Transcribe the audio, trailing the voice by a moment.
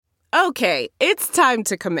Okay, it's time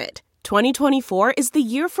to commit. 2024 is the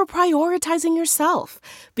year for prioritizing yourself.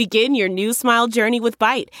 Begin your new smile journey with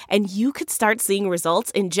Byte, and you could start seeing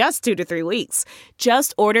results in just 2 to 3 weeks.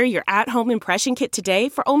 Just order your at-home impression kit today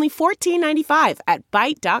for only $14.95 at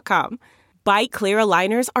Byte.com. Byte Clear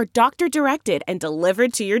aligners are doctor-directed and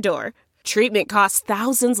delivered to your door. Treatment costs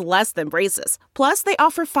thousands less than braces. Plus, they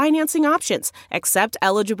offer financing options, accept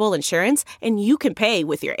eligible insurance, and you can pay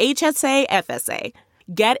with your HSA FSA.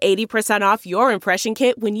 Get 80% off your impression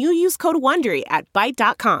kit when you use code WONDERY at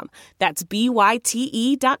Byte.com. That's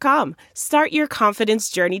BYTE.com. Start your confidence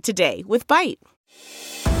journey today with Byte.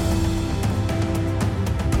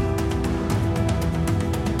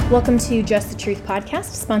 Welcome to Just the Truth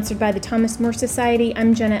podcast, sponsored by the Thomas More Society.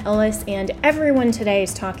 I'm Jenna Ellis, and everyone today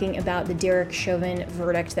is talking about the Derek Chauvin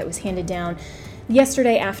verdict that was handed down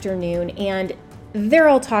yesterday afternoon, and they're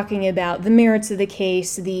all talking about the merits of the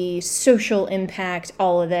case, the social impact,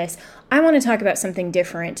 all of this. I want to talk about something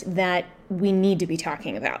different that we need to be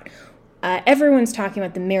talking about. Everyone's talking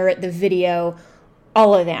about the merit, the video,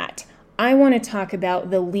 all of that. I want to talk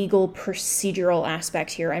about the legal procedural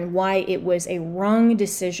aspect here and why it was a wrong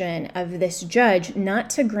decision of this judge not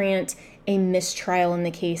to grant a mistrial in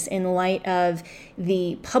the case in light of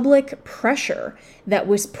the public pressure that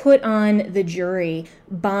was put on the jury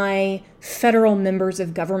by federal members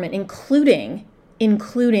of government, including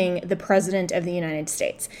the President of the United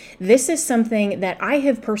States. This is something that I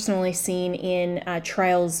have personally seen in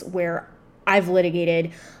trials where I've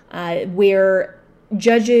litigated, where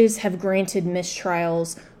judges have granted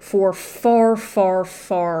mistrials for far, far,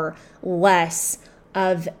 far less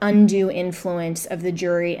of undue influence of the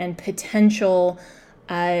jury and potential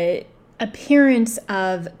appearance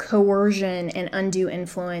of coercion and undue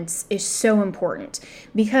influence is so important,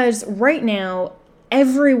 because right now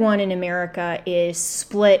everyone in America is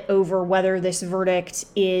split over whether this verdict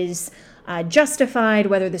is justified,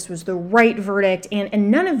 whether this was the right verdict, and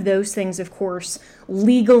none of those things, of course,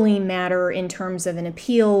 legally matter in terms of an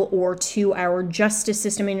appeal or to our justice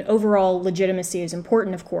system. I mean, overall legitimacy is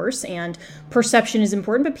important, of course, and perception is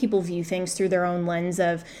important, but people view things through their own lens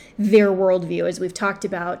of their worldview, as we've talked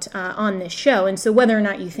about on this show. And so whether or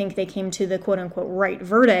not you think they came to the quote-unquote right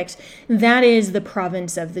verdict, that is the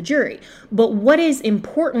province of the jury. But what is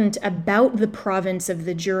important about the province of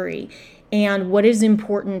the jury and what is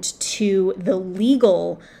important to the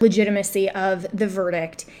legal legitimacy of the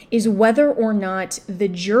verdict is whether or not the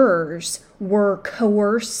jurors were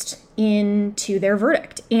coerced into their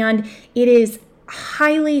verdict. And it is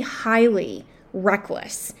highly, highly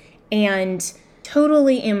reckless and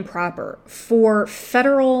totally improper for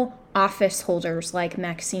federal office holders like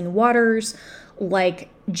Maxine Waters, like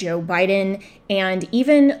Joe Biden, and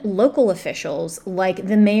even local officials like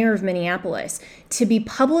the mayor of Minneapolis to be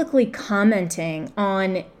publicly commenting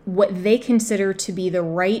on what they consider to be the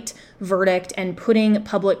right verdict and putting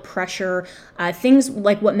public pressure, things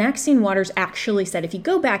like what Maxine Waters actually said. If you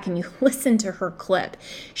go back and you listen to her clip,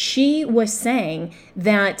 she was saying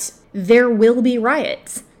that there will be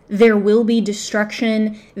riots. There will be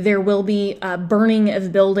destruction, there will be burning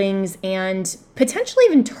of buildings, and potentially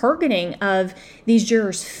even targeting of these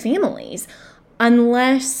jurors' families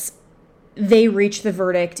unless they reach the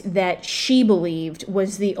verdict that she believed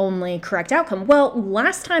was the only correct outcome. Well,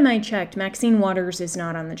 last time I checked, Maxine Waters is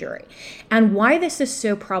not on the jury. And why this is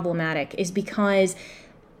so problematic is because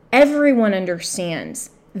everyone understands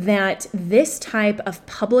that this type of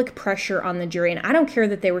public pressure on the jury, and I don't care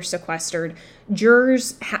that they were sequestered,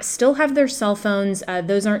 jurors still have their cell phones,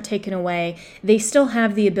 those aren't taken away, they still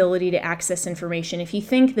have the ability to access information. If you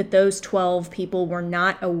think that those 12 people were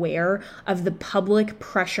not aware of the public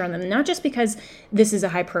pressure on them, not just because this is a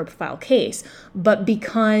high profile case, but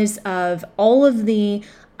because of all of the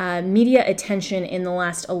media attention in the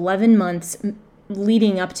last 11 months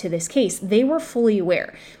leading up to this case, they were fully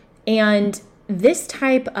aware. And this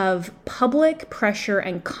type of public pressure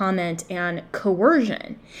and comment and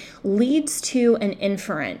coercion leads to an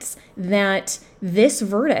inference that this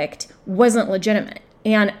verdict wasn't legitimate.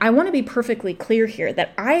 And I want to be perfectly clear here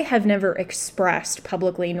that I have never expressed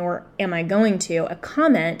publicly, nor am I going to, a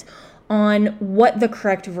comment on what the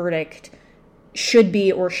correct verdict should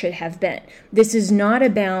be or should have been. This is not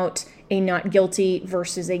about a not guilty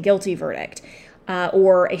versus a guilty verdict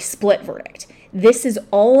or a split verdict. This is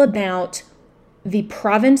all about the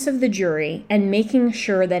province of the jury and making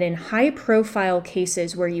sure that in high-profile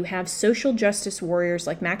cases where you have social justice warriors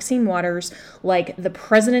like Maxine Waters, like the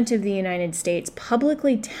President of the United States,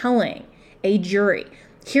 publicly telling a jury,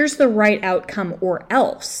 here's the right outcome or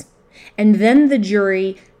else, and then the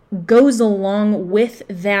jury goes along with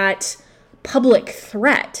that public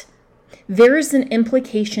threat, there is an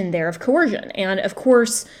implication there of coercion. And of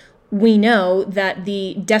course, we know that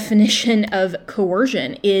the definition of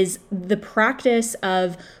coercion is the practice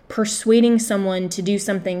of persuading someone to do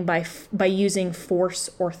something by using force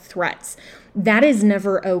or threats. That is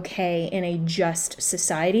never okay in a just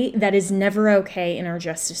society. That is never okay in our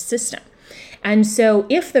justice system. And so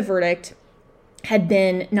if the verdict had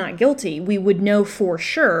been not guilty, we would know for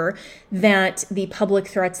sure that the public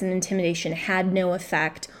threats and intimidation had no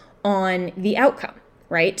effect on the outcome.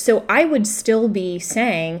 Right? So I would still be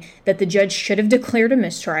saying that the judge should have declared a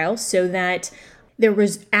mistrial so that there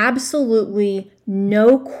was absolutely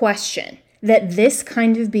no question that this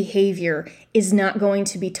kind of behavior is not going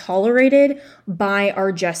to be tolerated by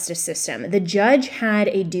our justice system. The judge had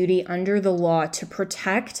a duty under the law to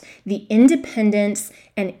protect the independence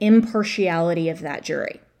and impartiality of that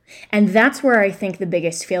jury. And that's where I think the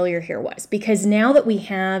biggest failure here was, because now that we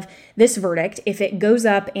have this verdict, if it goes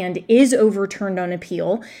up and is overturned on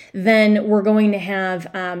appeal, then we're going to have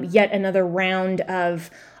yet another round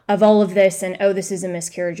of all of this and, oh, this is a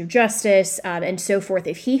miscarriage of justice and so forth.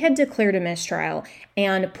 If he had declared a mistrial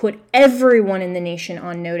and put everyone in the nation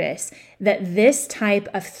on notice that this type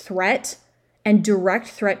of threat and direct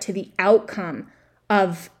threat to the outcome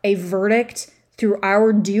of a verdict through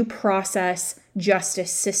our due process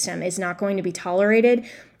justice system is not going to be tolerated,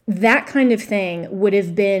 that kind of thing would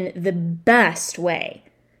have been the best way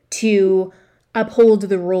to uphold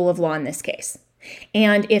the rule of law in this case.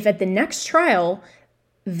 And if at the next trial,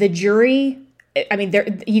 the jury,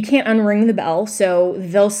 you can't unring the bell, so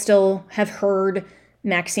they'll still have heard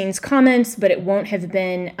Maxine's comments, but it won't have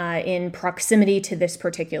been in proximity to this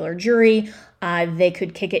particular jury. They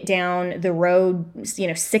could kick it down the road,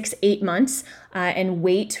 6-8 months and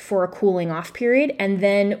wait for a cooling off period. And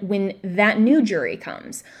then when that new jury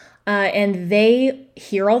comes and they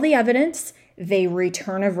hear all the evidence, they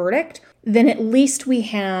return a verdict, then at least we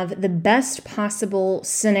have the best possible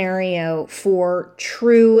scenario for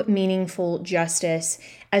true, meaningful justice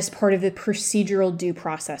as part of the procedural due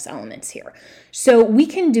process elements here. So we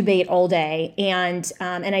can debate all day, and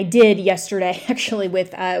I did yesterday actually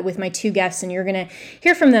with my two guests, and you're going to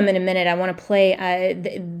hear from them in a minute. I want to play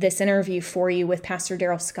this interview for you with Pastor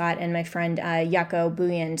Daryl Scott and my friend Jaco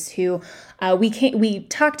Booyens, who we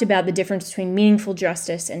talked about the difference between meaningful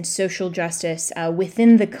justice and social justice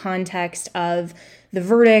within the context of the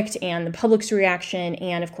verdict and the public's reaction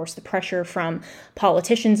and, of course, the pressure from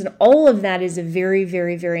politicians. And all of that is a very,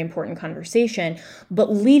 very, very important conversation. But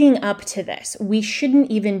leading up to this, we shouldn't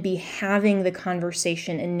even be having the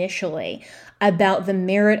conversation initially about the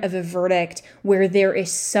merit of a verdict where there is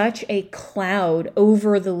such a cloud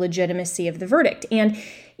over the legitimacy of the verdict. And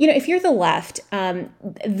if you're the left,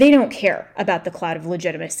 they don't care about the cloud of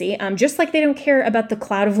legitimacy, just like they don't care about the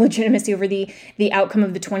cloud of legitimacy over the outcome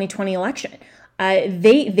of the 2020 election.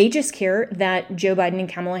 They just care that Joe Biden and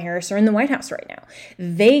Kamala Harris are in the White House right now.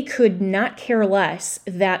 They could not care less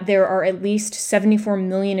that there are at least 74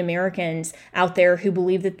 million Americans out there who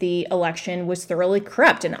believe that the election was thoroughly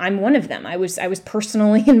corrupt, and I'm one of them. I was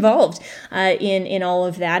personally involved in all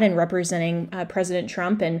of that and representing President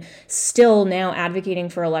Trump, and still now advocating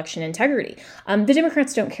for election integrity. The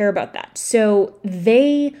Democrats don't care about that, so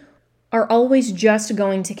they are always just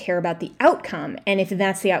going to care about the outcome, and if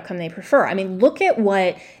that's the outcome they prefer. Look at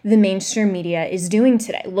what the mainstream media is doing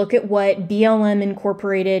today. Look at what BLM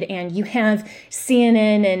Incorporated, and you have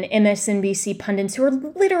CNN and MSNBC pundits who are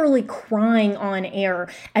literally crying on air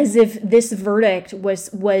as if this verdict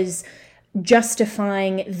was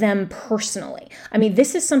justifying them personally.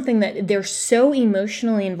 This is something that they're so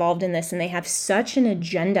emotionally involved in this, and they have such an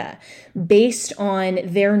agenda based on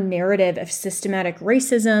their narrative of systematic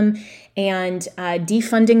racism and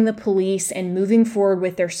defunding the police and moving forward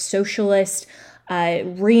with their socialist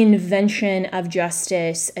reinvention of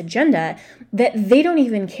justice agenda, that they don't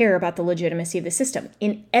even care about the legitimacy of the system.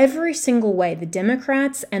 In every single way, the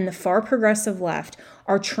Democrats and the far progressive left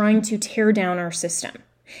are trying to tear down our system.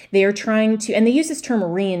 They are trying to, and they use this term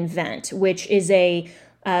reinvent, which is a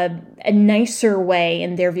nicer way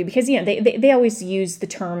in their view, because they always use the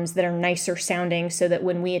terms that are nicer sounding so that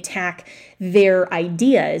when we attack their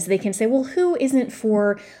ideas, they can say, well, who isn't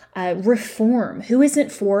for reform? Who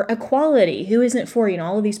isn't for equality? Who isn't for,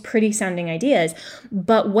 all of these pretty sounding ideas?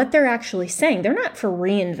 But what they're actually saying, they're not for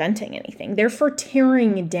reinventing anything. They're for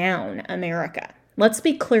tearing down America. Let's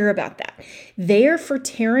be clear about that. They are for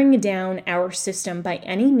tearing down our system by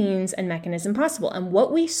any means and mechanism possible. And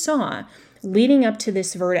what we saw leading up to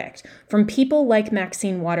this verdict from people like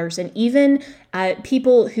Maxine Waters and even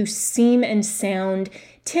people who seem and sound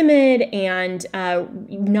timid and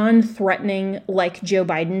non-threatening like Joe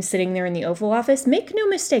Biden sitting there in the Oval Office. Make no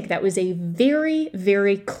mistake, that was a very,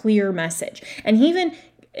 very clear message. And he even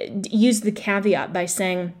used the caveat by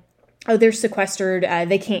saying, oh, they're sequestered,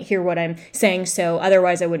 they can't hear what I'm saying, so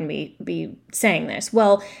otherwise I wouldn't be saying this.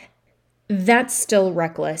 Well, that's still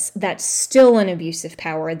reckless. That's still an abuse of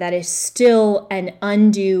power. That is still an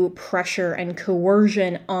undue pressure and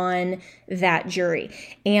coercion on that jury.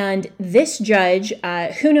 And this judge,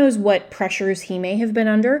 who knows what pressures he may have been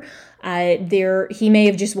under. He may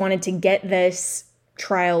have just wanted to get this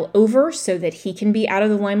trial over so that he can be out of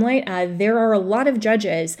the limelight. There are a lot of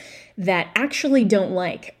judges that actually don't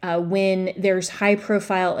like when there's high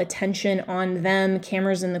profile attention on them,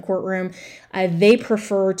 cameras in the courtroom. They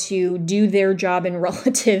prefer to do their job in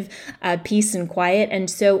relative peace and quiet. And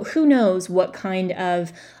so who knows what kind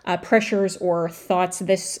of pressures or thoughts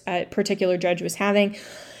this particular judge was having,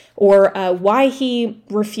 or why he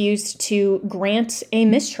refused to grant a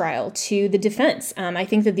mistrial to the defense. I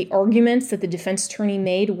think that the arguments that the defense attorney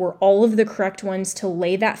made were all of the correct ones to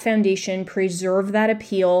lay that foundation, preserve that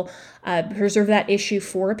appeal, preserve that issue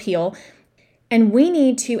for appeal. And we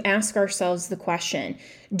need to ask ourselves the question,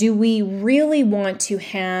 do we really want to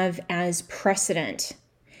have as precedent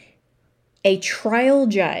a trial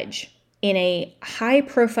judge in a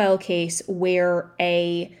high-profile case where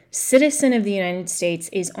a citizen of the United States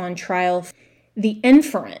is on trial? The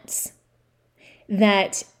inference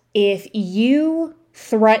that if you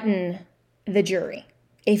threaten the jury,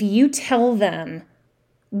 if you tell them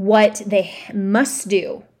what they must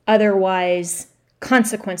do, otherwise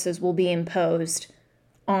consequences will be imposed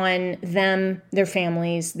on them, their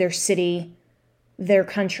families, their city, their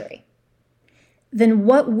country, then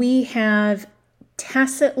what we have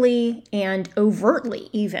tacitly and overtly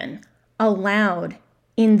even allowed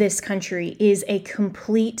in this country is a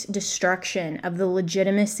complete destruction of the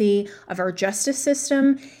legitimacy of our justice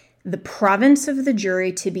system, the province of the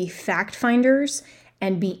jury to be fact finders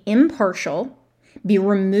and be impartial, be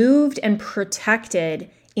removed and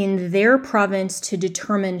protected in their province to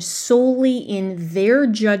determine solely in their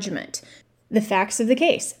judgment the facts of the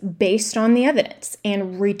case based on the evidence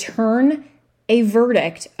and return a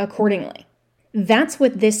verdict accordingly. That's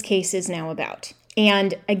what this case is now about.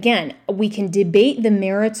 And again, we can debate the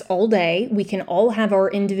merits all day. We can all have our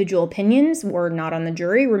individual opinions. We're not on the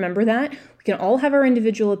jury, remember that. We can all have our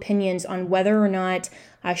individual opinions on whether or not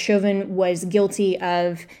Chauvin was guilty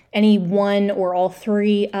of any one or all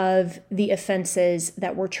three of the offenses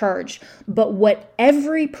that were charged. But what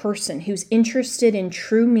every person who's interested in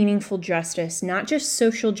true meaningful justice, not just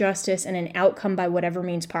social justice and an outcome by whatever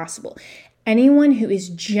means possible, anyone who is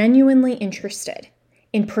genuinely interested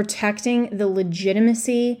in protecting the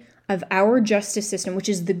legitimacy of our justice system, which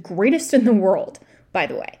is the greatest in the world, by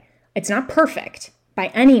the way. It's not perfect by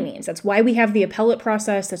any means. That's why we have the appellate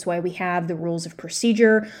process. That's why we have the rules of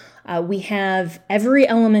procedure. We have every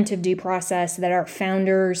element of due process that our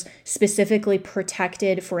founders specifically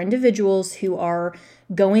protected for individuals who are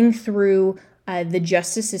going through the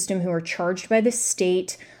justice system, who are charged by the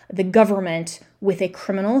state, the government, with a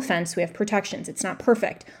criminal offense. We have protections. It's not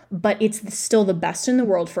perfect, but it's still the best in the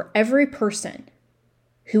world for every person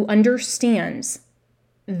who understands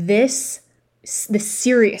the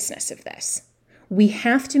seriousness of this. We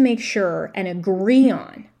have to make sure and agree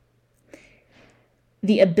on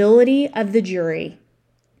the ability of the jury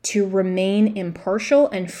to remain impartial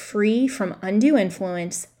and free from undue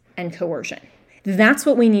influence and coercion. That's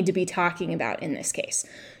what we need to be talking about in this case.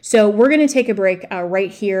 So we're going to take a break right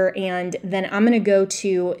here, and then I'm going to go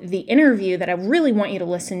to the interview that I really want you to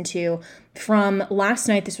listen to from last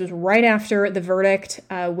night. This was right after the verdict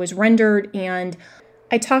was rendered, and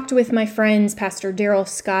I talked with my friends, Pastor Daryl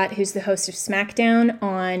Scott, who's the host of SmackDown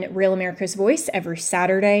on Real America's Voice every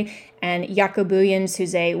Saturday, and Jaco Booyens,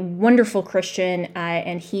 who's a wonderful Christian,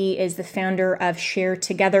 and he is the founder of Share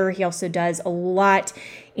Together. He also does a lot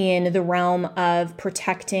in the realm of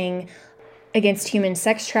protecting against human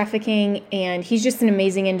sex trafficking, and he's just an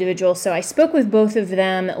amazing individual. So I spoke with both of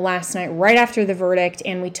them last night right after the verdict,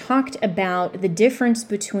 and we talked about the difference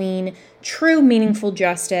between true meaningful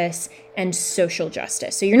justice and social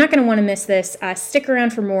justice. So you're not going to want to miss this. Stick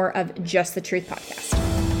around for more of Just the Truth podcast.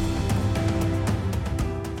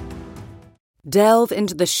 Delve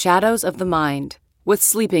into the shadows of the mind with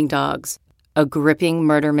Sleeping Dogs, a gripping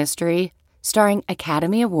murder mystery starring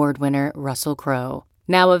Academy Award winner Russell Crowe.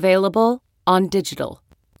 Now available on digital.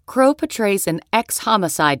 Crowe portrays an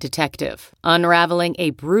ex-homicide detective unraveling a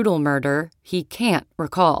brutal murder he can't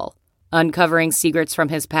recall. Uncovering secrets from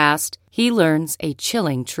his past, he learns a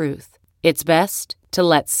chilling truth. It's best to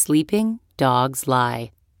let sleeping dogs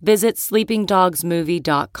lie. Visit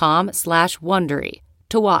sleepingdogsmovie.com/Wondery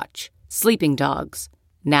to watch Sleeping Dogs,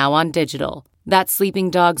 now on digital. That's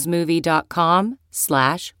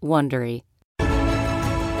sleepingdogsmovie.com/Wondery.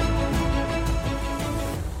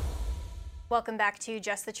 Welcome back to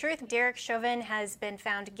Just the Truth. Derek Chauvin has been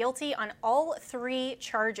found guilty on all 3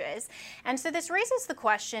 charges. And so this raises the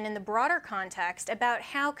question in the broader context about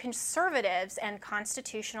how conservatives and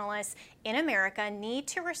constitutionalists in America need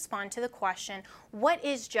to respond to the question, what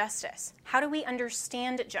is justice? How do we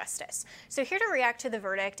understand justice? So here to react to the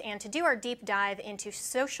verdict and to do our deep dive into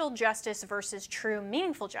social justice versus true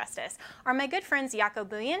meaningful justice are my good friends Jaco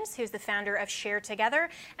Booyens, who's the founder of Share Together,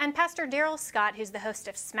 and Pastor Daryl Scott, who's the host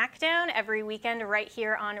of SmackDown every weekend right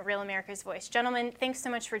here on Real America's Voice. Gentlemen, thanks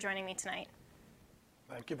so much for joining me tonight.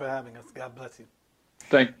 Thank you for having us. God bless you.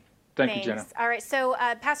 Thank you, Jenna. All right, so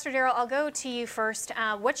Pastor Daryl, I'll go to you first.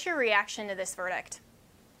 What's your reaction to this verdict?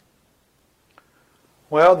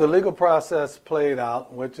 Well, the legal process played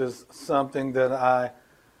out, which is something that I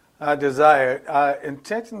desired. I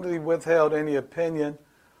intentionally withheld any opinion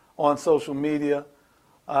on social media.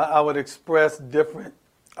 I would express different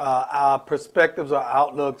perspectives or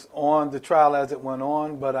outlooks on the trial as it went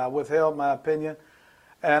on, but I withheld my opinion,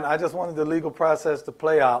 and I just wanted the legal process to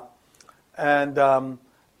play out. And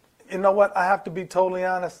you know what? I have to be totally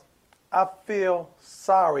honest. I feel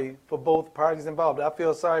sorry for both parties involved. I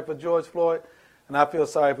feel sorry for George Floyd, and I feel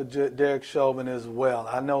sorry for Derek Chauvin as well.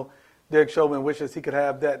 I know Derek Chauvin wishes he could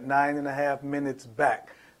have that 9.5 minutes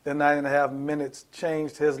back. The 9.5 minutes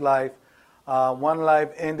changed his life. One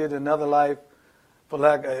life ended, another life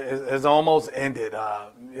has almost ended.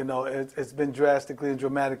 You know, it's been drastically and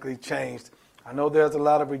dramatically changed. I know there's a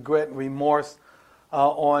lot of regret and remorse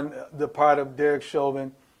on the part of Derek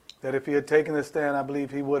Chauvin, that if he had taken a stand, I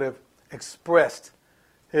believe he would have expressed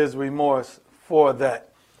his remorse for that.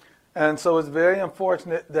 And so it's very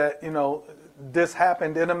unfortunate that, you know, this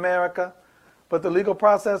happened in America, but the legal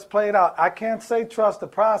process played out. I can't say trust the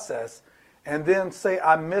process and then say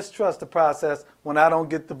I mistrust the process when I don't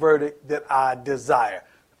get the verdict that I desire.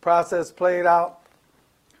 The process played out.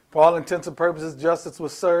 For all intents and purposes, justice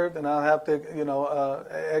was served, and I'll have to, you know,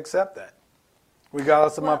 accept that,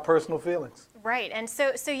 regardless of my personal feelings. Right, and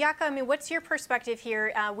so Jaco, I mean, what's your perspective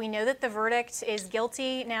here? We know that the verdict is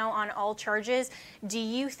guilty now on all charges. Do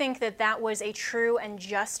you think that that was a true and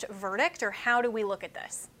just verdict, or how do we look at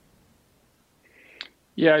this?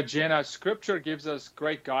 Yeah, Jenna, Scripture gives us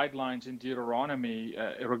great guidelines in Deuteronomy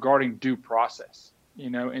regarding due process.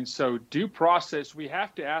 You know, and so due process, we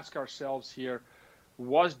have to ask ourselves here: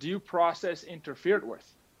 was due process interfered with?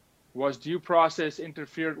 Was due process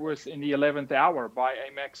interfered with in the 11th hour by a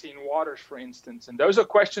Maxine Waters, for instance? And those are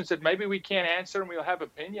questions that maybe we can't answer and we'll have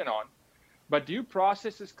opinion on. But due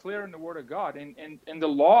process is clear in the Word of God. And the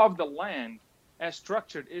law of the land, as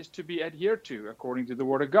structured, is to be adhered to according to the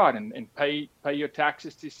Word of God. And pay your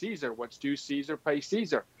taxes to Caesar. What's due Caesar, pay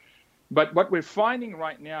Caesar. But what we're finding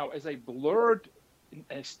right now is a blurred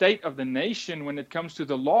state of the nation when it comes to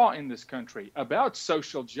the law in this country about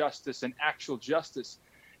social justice and actual justice.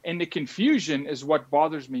 And the confusion is what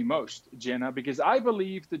bothers me most, Jenna, because I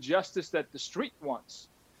believe the justice that the street wants,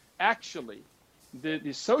 actually,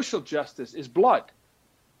 the social justice is blood.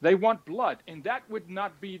 They want blood, and that would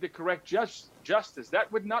not be the correct justice.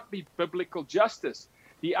 That would not be biblical justice.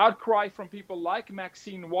 The outcry from people like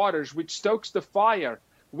Maxine Waters, which stokes the fire,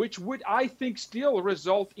 which would, I think, still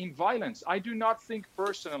result in violence. I do not think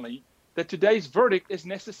personally that today's verdict is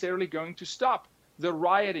necessarily going to stop the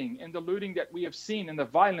rioting and the looting that we have seen and the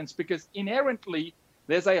violence, because inherently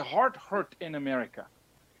there's a heart hurt in America.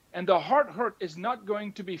 And the heart hurt is not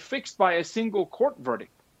going to be fixed by a single court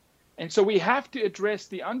verdict. And so we have to address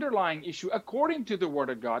the underlying issue according to the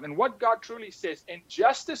Word of God and what God truly says. And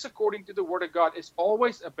justice according to the Word of God is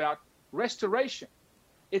always about restoration.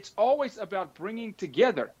 It's always about bringing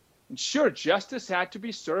together. And sure, justice had to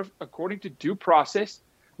be served according to due process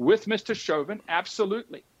with Mr. Chauvin,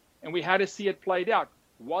 absolutely. And we had to see it played out.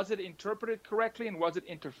 Was it interpreted correctly and was it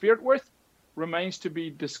interfered with? Remains to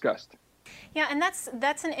be discussed. Yeah, and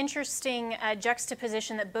that's an interesting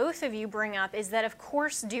juxtaposition that both of you bring up, is that, of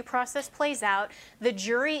course, due process plays out. The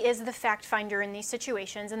jury is the fact finder in these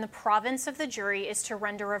situations, and the province of the jury is to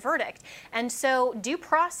render a verdict. And so due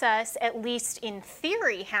process, at least in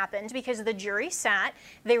theory, happened because the jury sat,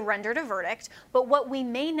 they rendered a verdict. But what we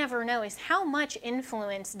may never know is how much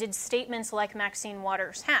influence did statements like Maxine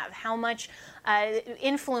Waters have? How much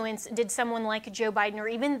influence did someone like Joe Biden, or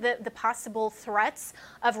even the possible threats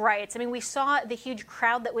of riots? I mean, we saw the huge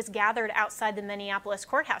crowd that was gathered outside the Minneapolis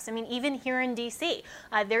courthouse. I mean, even here in D.C.,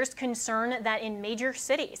 there's concern that in major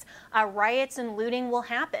cities, riots and looting will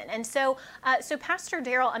happen. And so, Pastor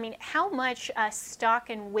Darrell, I mean, how much stock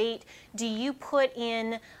and weight do you put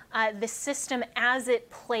in the system as it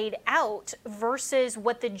played out versus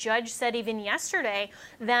what the judge said even yesterday,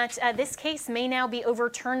 that this case may now be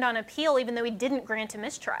overturned on appeal even though he didn't grant a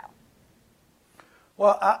mistrial?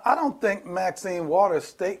 Well, I don't think Maxine Waters'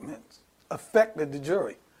 statements affected the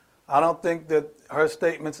jury. I don't think that her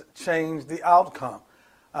statements changed the outcome.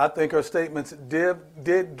 I think her statements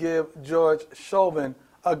did give George Chauvin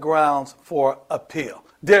a grounds for appeal.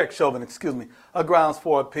 Derek Chauvin, excuse me, a grounds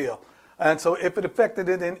for appeal. And so if it affected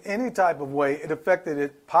it in any type of way, it affected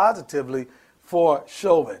it positively for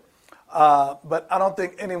Chauvin. But I don't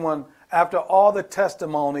think anyone, after all the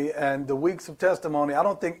testimony and the weeks of testimony, I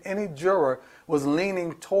don't think any juror was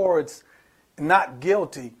leaning towards not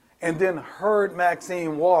guilty and then heard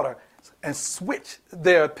Maxine Waters and switched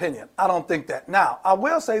their opinion. I don't think that. Now, I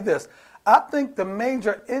will say this. I think the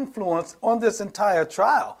major influence on this entire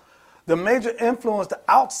trial, the major influence, the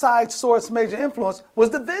outside source major influence,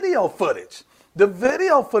 was the video footage. The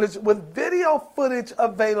video footage, with video footage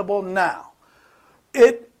available now,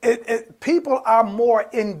 people are more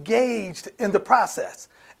engaged in the process.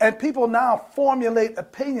 And people now formulate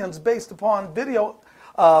opinions based upon video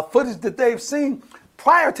footage that they've seen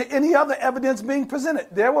prior to any other evidence being presented.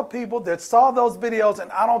 There were people that saw those videos,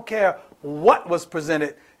 and I don't care what was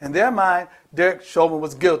presented. In their mind, Derek Chauvin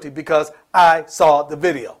was guilty because I saw the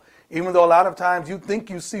video. Even though a lot of times you think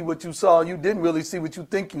you see what you saw, you didn't really see what you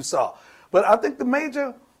think you saw. But I think the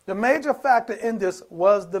major factor in this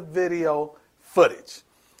was the video footage.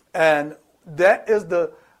 And that is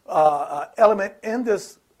the element in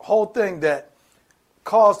this whole thing that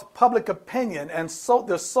caused public opinion and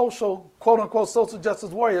the social, quote-unquote, social justice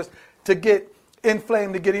warriors to get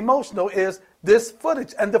inflamed, to get emotional, is this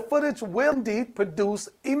footage. And the footage will indeed produce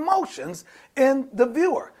emotions in the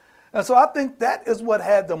viewer. And so I think that is what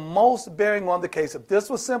had the most bearing on the case. If this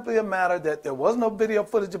was simply a matter that there was no video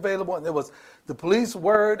footage available and there was the police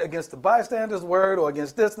word against the bystander's word or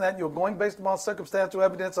against this and that, you were going based upon circumstantial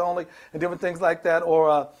evidence only and different things like that,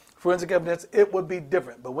 or forensic evidence, it would be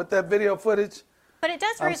different. But with that video footage, but it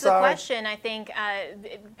does raise the question, I think,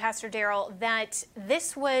 Pastor Darrell, that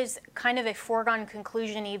this was kind of a foregone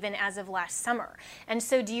conclusion even as of last summer. And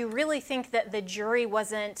so do you really think that the jury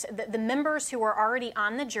wasn't, the members who were already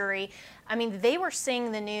on the jury, I mean, they were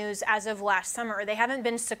seeing the news as of last summer. They haven't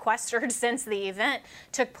been sequestered since the event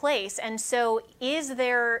took place. And so is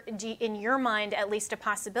there, in your mind, at least a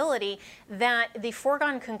possibility that the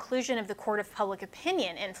foregone conclusion of the court of public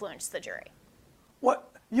opinion influenced the jury? What?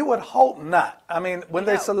 You would hope not. I mean, when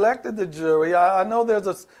they selected the jury, I know there's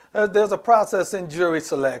a process in jury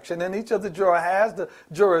selection, and each of the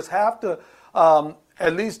jurors have to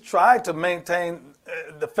at least try to maintain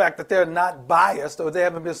the fact that they're not biased or they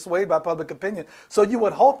haven't been swayed by public opinion. So you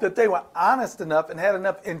would hope that they were honest enough and had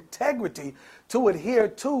enough integrity to adhere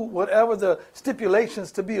to whatever the stipulations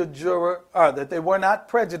to be a juror are, that they were not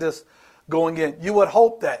prejudiced going in. You would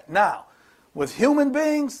hope that. Now, with human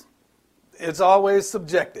beings, it's always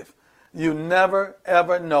subjective. You never,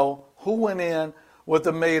 ever know who went in with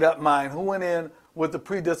a made-up mind, who went in with a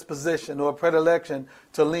predisposition or a predilection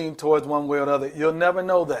to lean towards one way or the other. You'll never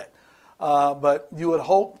know that. But you would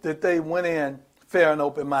hope that they went in fair and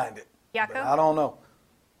open-minded. Jaco? I don't know.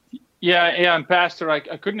 Yeah, and Pastor, I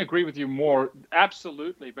couldn't agree with you more.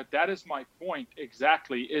 Absolutely. But that is my point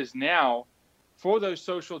exactly, is now for those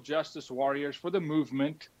social justice warriors, for the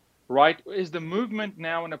movement, right, is the movement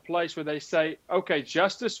now in a place where they say, okay,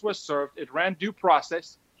 justice was served, it ran due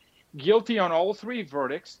process, guilty on all three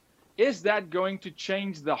verdicts. Is that going to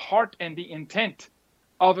change the heart and the intent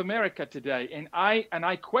of America today? And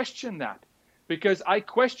I question that, because I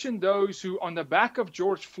question those who, on the back of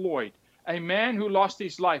George Floyd, a man who lost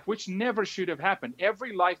his life, which never should have happened,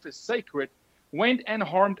 every life is sacred, went and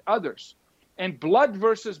harmed others. And blood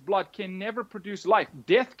versus blood can never produce life.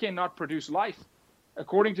 Death cannot produce life,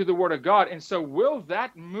 according to the Word of God. And so will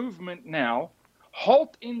that movement now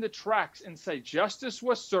halt in the tracks and say justice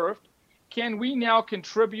was served? Can we now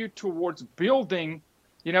contribute towards building,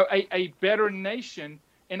 a better nation?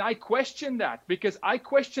 And I question that, because I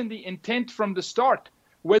question the intent from the start,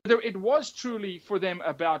 whether it was truly for them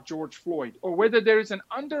about George Floyd, or whether there is an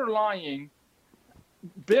underlying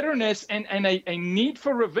bitterness and a need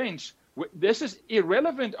for revenge. This is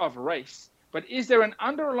irrelevant of race. But is there an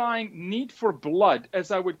underlying need for blood,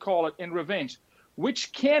 as I would call it, in revenge,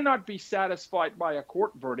 which cannot be satisfied by a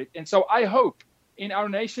court verdict? And so I hope in our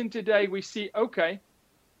nation today we see, okay,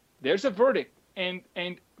 there's a verdict. and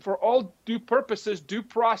for all due purposes, due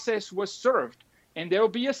process was served, and there will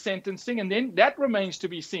be a sentencing, and then that remains to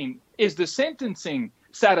be seen. Is the sentencing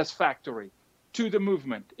satisfactory to the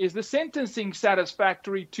movement? Is the sentencing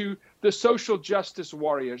satisfactory to the social justice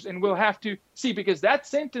warriors? And we'll have to see, because that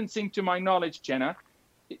sentencing, to my knowledge, Jenna,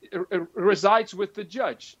 resides with the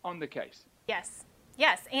judge on the case. Yes.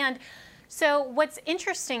 And so what's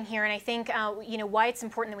interesting here, and I think why it's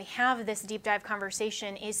important that we have this deep dive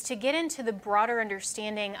conversation, is to get into the broader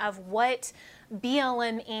understanding of what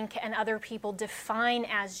BLM Inc. and other people define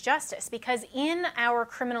as justice. Because in our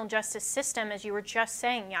criminal justice system, as you were just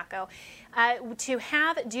saying, Jaco, to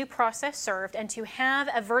have due process served and to have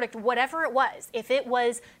a verdict, whatever it was, if it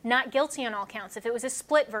was not guilty on all counts, if it was a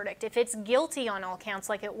split verdict, if it's guilty on all counts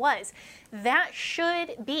like it was, that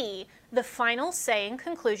should be the final say and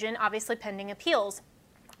conclusion, obviously pending appeals.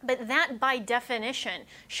 But that, by definition,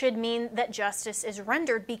 should mean that justice is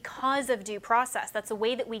rendered because of due process. That's the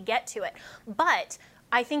way that we get to it. But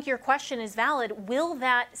I think your question is valid. Will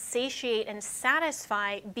that satiate and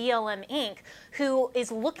satisfy BLM Inc., who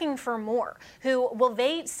is looking for more? Will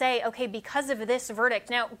they say, okay, because of this verdict,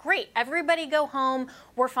 now, great, everybody go home,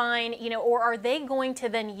 we're fine, or are they going to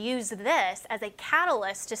then use this as a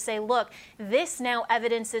catalyst to say, look, this now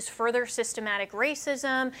evidences further systematic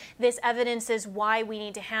racism, this evidences why we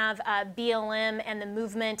need to have BLM and the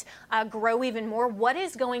movement grow even more? What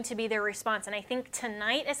is going to be their response? And I think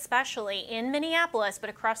tonight, especially in Minneapolis, but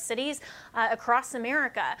across cities across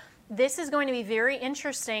America, this is going to be very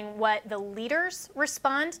interesting what the leaders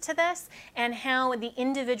respond to this and how the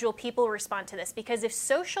individual people respond to this. Because if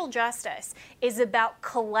social justice is about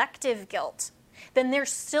collective guilt, then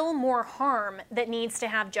there's still more harm that needs to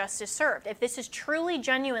have justice served. If this is truly,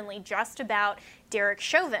 genuinely just about Derek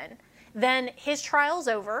Chauvin, then his trial's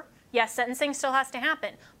over. Yes, sentencing still has to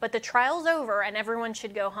happen, but the trial's over and everyone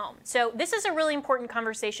should go home. So this is a really important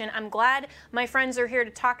conversation. I'm glad my friends are here to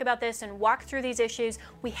talk about this and walk through these issues.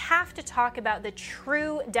 We have to talk about the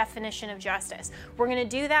true definition of justice. We're going to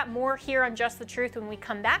do that more here on Just the Truth when we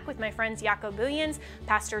come back with my friends Jaco Booyens,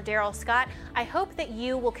 Pastor Darrell Scott. I hope that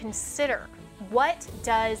you will consider, what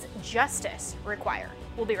does justice require?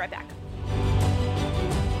 We'll be right back.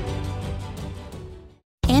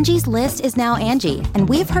 Angie's List is now Angie, and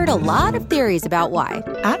we've heard a lot of theories about why.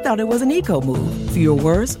 I thought it was an eco move. Fewer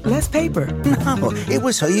words, less paper. No, it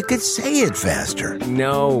was so you could say it faster.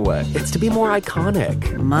 No, it's to be more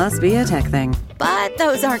iconic. Must be a tech thing. But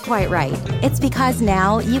those aren't quite right. It's because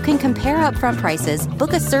now you can compare upfront prices,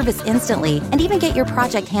 book a service instantly, and even get your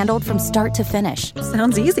project handled from start to finish.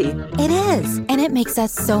 Sounds easy. It is, and it makes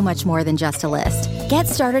us so much more than just a list. Get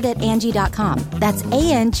started at Angie.com. That's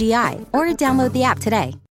ANGI, or download the app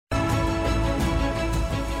today.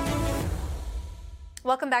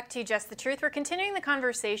 Welcome back to Just the Truth. We're continuing the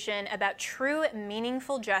conversation about true,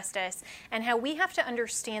 meaningful justice and how we have to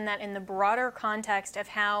understand that in the broader context of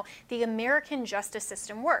how the American justice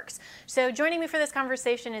system works. So joining me for this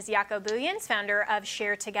conversation is Jaco Booyens, founder of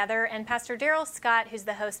Share Together, and Pastor Darrell Scott, who's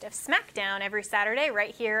the host of Smackdown every Saturday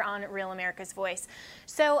right here on Real America's Voice.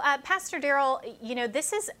 So Pastor Darrell,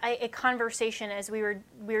 this is a conversation, as we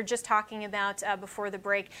were just talking about before the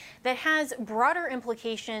break, that has broader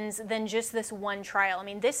implications than just this one trial. I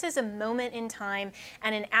mean, this is a moment in time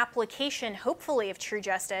and an application, hopefully, of true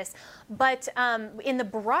justice. But in the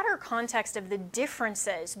broader context of the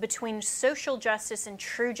differences between social justice and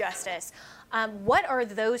true justice, what are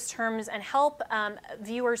those terms, and help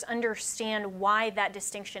viewers understand why that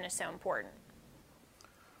distinction is so important?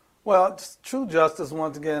 Well, true justice,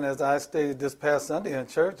 once again, as I stated this past Sunday in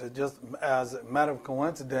church, just as a matter of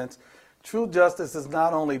coincidence, true justice is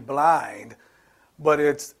not only blind, but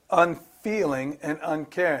it's unfeeling and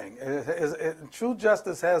uncaring. True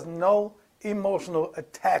justice has no emotional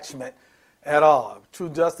attachment at all. True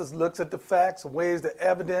justice looks at the facts, weighs the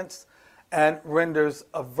evidence, and renders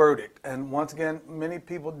a verdict. And once again, many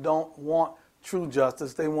people don't want true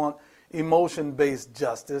justice. They want emotion-based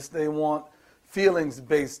justice. They want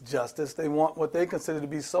feelings-based justice. They want what they consider to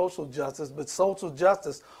be social justice, but social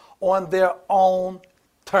justice on their own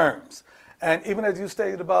terms. And even as you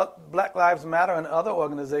stated about Black Lives Matter and other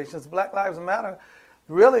organizations, Black Lives Matter,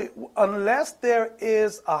 really, unless there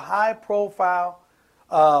is a high-profile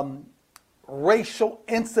racial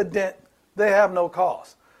incident, they have no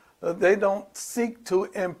cause. They don't seek to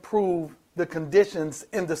improve the conditions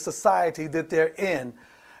in the society that they're in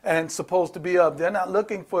and supposed to be of. They're not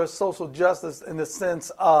looking for social justice in the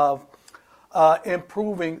sense of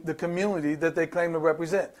improving the community that they claim to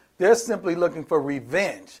represent. They're simply looking for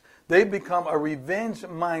revenge. They become a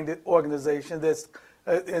revenge-minded organization that's,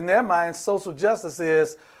 in their minds, social justice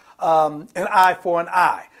is an eye for an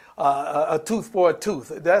eye. a tooth for a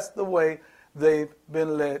tooth. That's the way they've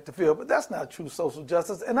been led to feel. But that's not true social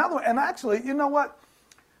justice. And actually, you know what?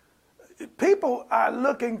 People are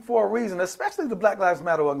looking for a reason, especially the Black Lives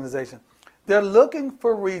Matter organization. They're looking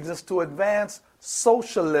for reasons to advance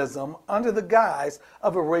socialism under the guise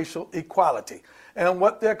of a racial equality. And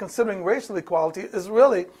what they're considering racial equality is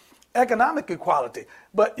really economic equality.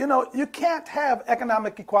 But, you know, you can't have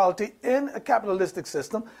economic equality in a capitalistic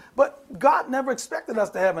system, but God never expected us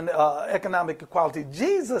to have an economic equality.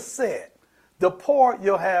 Jesus said, the poor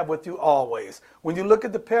you'll have with you always. When you look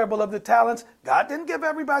at the parable of the talents, God didn't give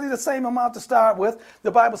everybody the same amount to start with.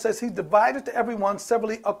 The Bible says he divided to everyone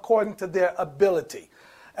severally according to their ability.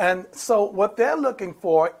 And so what they're looking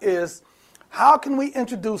for is, how can we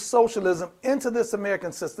introduce socialism into this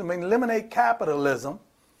American system and eliminate capitalism?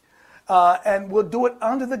 And we'll do it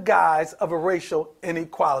under the guise of a racial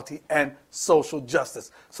inequality and social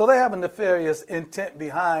justice. So they have a nefarious intent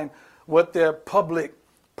behind what their public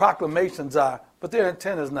proclamations are, but their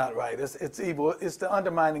intent is not right. It's evil. It's the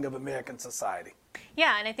undermining of American society.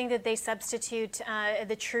 Yeah, and I think that they substitute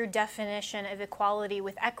the true definition of equality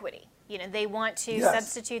with equity. You know, they want to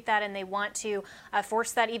substitute that, and they want to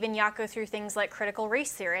force that, even Jaco, through things like critical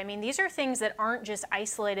race theory. I mean, these are things that aren't just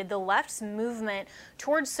isolated. The left's movement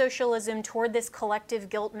towards socialism, toward this collective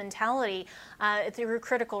guilt mentality, through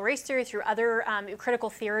critical race theory, through other critical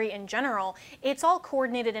theory in general, it's all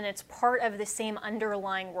coordinated and it's part of the same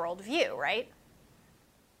underlying worldview, right?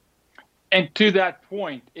 And to that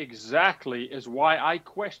point, exactly is why I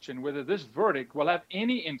question whether this verdict will have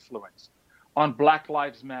any influence on Black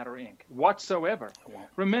Lives Matter, Inc. whatsoever.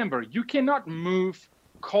 Remember, you cannot move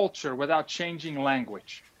culture without changing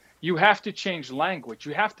language. You have to change language.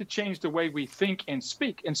 You have to change the way we think and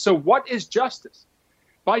speak. And so what is justice?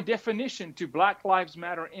 By definition, to Black Lives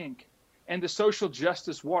Matter, Inc. and the social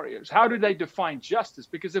justice warriors, how do they define justice?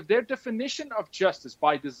 Because if their definition of justice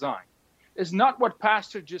by design is not what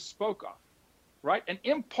Pastor just spoke of, right? An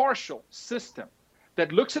impartial system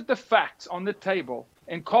that looks at the facts on the table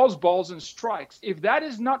and calls balls and strikes. If that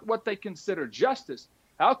is not what they consider justice,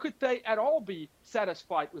 how could they at all be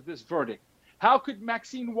satisfied with this verdict? How could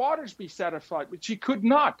Maxine Waters be satisfied? But she could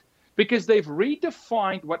not, because they've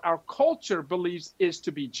redefined what our culture believes is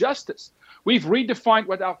to be justice. We've redefined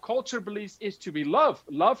what our culture believes is to be love.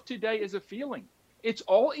 Love today is a feeling. It's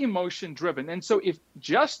all emotion driven. And so if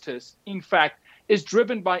justice, in fact, is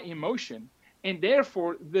driven by emotion, and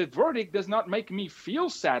therefore the verdict does not make me feel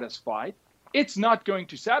satisfied, it's not going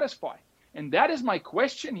to satisfy. And that is my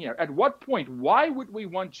question here. At what point, why would we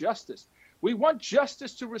want justice? We want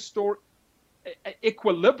justice to restore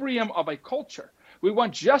equilibrium of a culture. We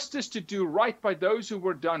want justice to do right by those who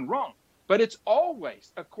were done wrong. But it's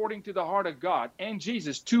always according to the heart of God and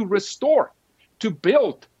Jesus to restore, to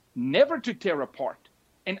build, never to tear apart.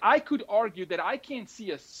 And I could argue that I can't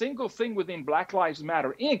see a single thing within Black Lives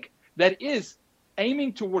Matter, Inc. that is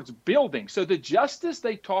aiming towards building. So the justice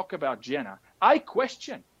they talk about, Jenna, I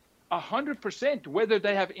question 100% whether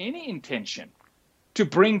they have any intention to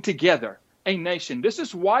bring together a nation. This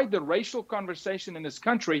is why the racial conversation in this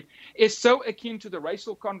country is so akin to the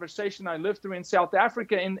racial conversation I lived through in South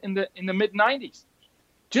Africa in the mid-90s.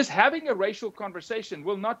 Just having a racial conversation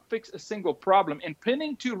will not fix a single problem. And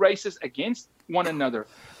pinning two races against one another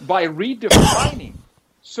by redefining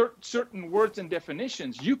certain words and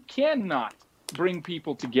definitions, you cannot bring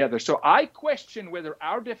people together. So I question whether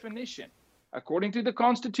our definition, according to the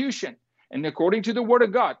Constitution and according to the Word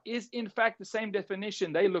of God, is in fact the same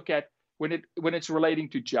definition they look at when it's relating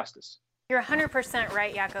to justice. You're 100%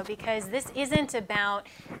 right, Jaco, because this isn't about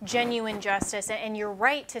genuine justice, and you're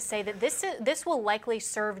right to say that this will likely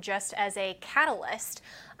serve just as a catalyst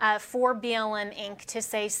for BLM Inc. to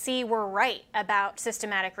say, see, we're right about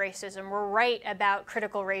systematic racism, we're right about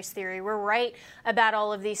critical race theory, we're right about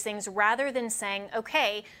all of these things, rather than saying,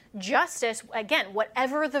 okay, justice, again,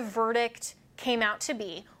 whatever the verdict came out to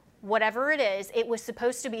be, whatever it is, it was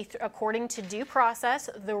supposed to be according to due process,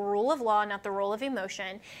 the rule of law, not the rule of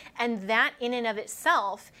emotion. And that in and of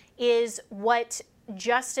itself is what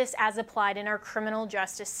justice as applied in our criminal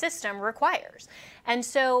justice system requires. And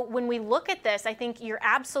so when we look at this, I think you're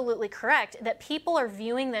absolutely correct that people are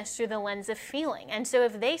viewing this through the lens of feeling. And so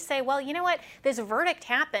if they say, well, you know what, this verdict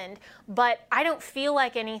happened, but I don't feel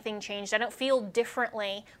like anything changed, I don't feel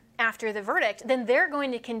differently after the verdict, then they're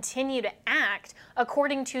going to continue to act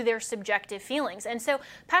according to their subjective feelings. And so,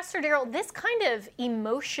 Pastor Darrell, this kind of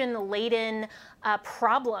emotion-laden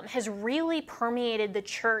problem has really permeated the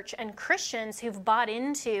church and Christians who've bought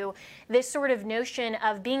into this sort of notion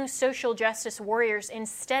of being social justice warriors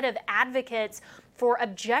instead of advocates for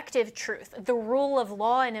objective truth, the rule of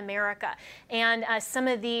law in America, and some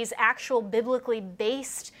of these actual biblically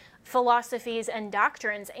based philosophies and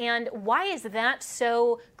doctrines. And why is that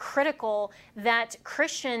so critical that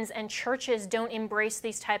Christians and churches don't embrace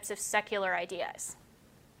these types of secular ideas?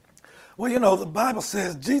 Well, you know, the Bible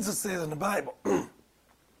says, Jesus says in the Bible,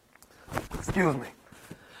 excuse me,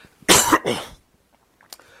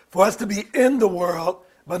 for us to be in the world,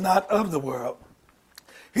 but not of the world.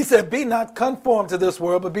 He said, be not conformed to this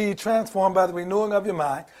world, but be transformed by the renewing of your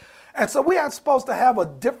mind. And so we are supposed to have a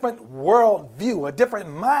different world view, a different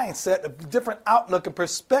mindset, a different outlook and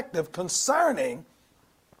perspective concerning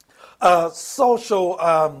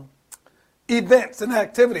social events and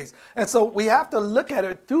activities. And so we have to look at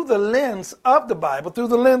it through the lens of the Bible, through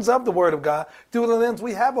the lens of the Word of God, through the lens.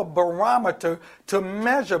 We have a barometer to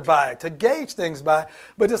measure by, to gauge things by.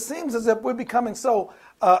 But it seems as if we're becoming so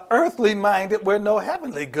earthly minded, we're no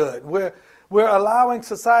heavenly good. We're allowing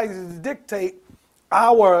society to dictate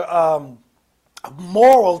our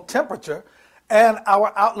moral temperature and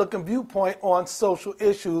our outlook and viewpoint on social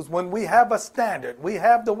issues when we have a standard. We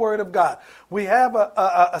have the Word of God. We have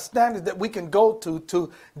a standard that we can go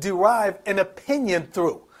to derive an opinion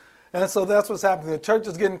through. And so that's what's happening. The church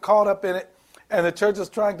is getting caught up in it, and the church is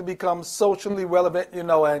trying to become socially relevant, you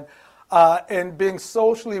know, and being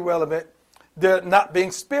socially relevant, they're not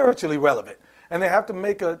being spiritually relevant. And they have to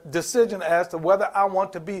make a decision as to whether I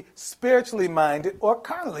want to be spiritually minded or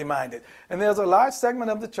carnally minded. And there's a large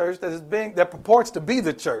segment of the church that purports to be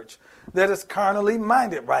the church that is carnally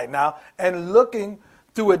minded right now and looking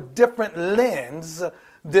through a different lens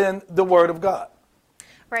than the Word of God.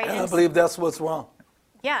 Right. And I believe that's what's wrong.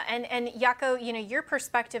 Yeah, and Jaco, you know, your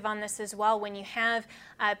perspective on this as well, when you have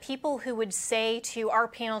people who would say to our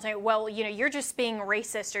panel tonight, well, you know, you're just being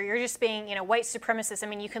racist or you're just being, you know, white supremacist. I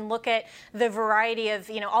mean, you can look at the variety of,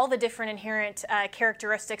 you know, all the different inherent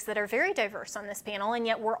characteristics that are very diverse on this panel, and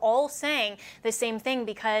yet we're all saying the same thing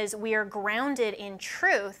because we are grounded in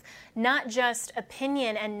truth, not just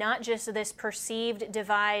opinion and not just this perceived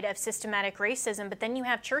divide of systematic racism, but then you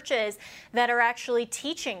have churches that are actually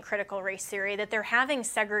teaching critical race theory, that they're having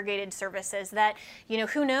segregated services, that, you know,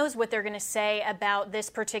 who knows what they're going to say about this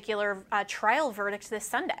particular trial verdict this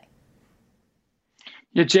Sunday.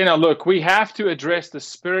 Yeah, Jenna, look, we have to address the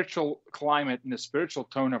spiritual climate and the spiritual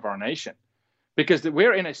tone of our nation because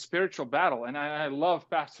we're in a spiritual battle. And I love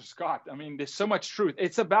Pastor Scott. I mean, there's so much truth.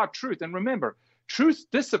 It's about truth. And remember, truth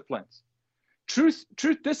disciplines. Truth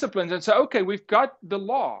disciplines. And so, okay, we've got the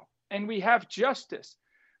law and we have justice.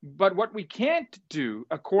 But what we can't do,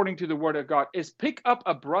 according to the Word of God, is pick up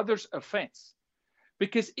a brother's offense.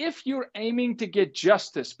 Because if you're aiming to get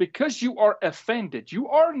justice because you are offended, you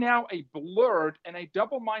are now a blurred and a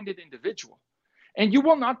double-minded individual. And you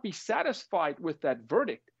will not be satisfied with that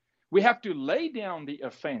verdict. We have to lay down the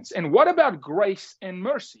offense. And what about grace and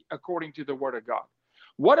mercy, according to the Word of God?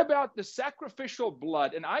 What about the sacrificial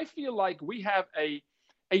blood? And I feel like we have a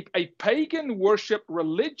pagan worship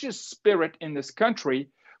religious spirit in this country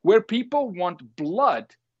where people want blood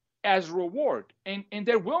as reward. And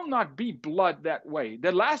there will not be blood that way.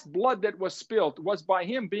 The last blood that was spilled was by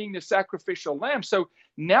him being the sacrificial lamb. So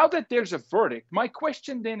now that there's a verdict, my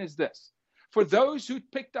question then is this. For those who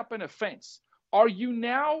picked up an offense, are you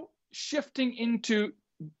now shifting into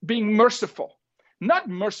being merciful? Not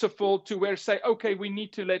merciful to where say, okay, we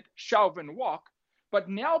need to let Chauvin walk, but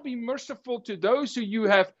now be merciful to those who you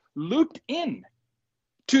have looped in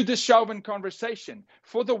to the Chauvin conversation,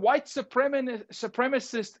 for the white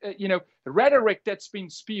supremacist, rhetoric that's been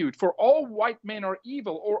spewed, for all white men are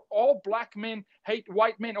evil, or all black men hate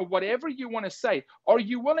white men, or whatever you want to say. Are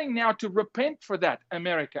you willing now to repent for that,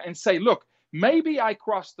 America, and say, look, maybe I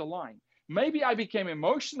crossed the line. Maybe I became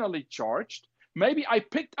emotionally charged. Maybe I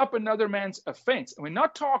picked up another man's offense. And we're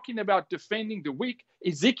not talking about defending the weak.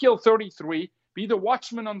 Ezekiel 33, be the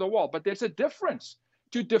watchman on the wall. But there's a difference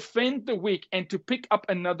to defend the weak and to pick up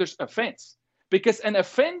another's offense. Because an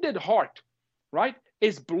offended heart, right,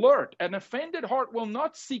 is blurred. An offended heart will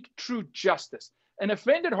not seek true justice. An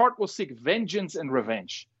offended heart will seek vengeance and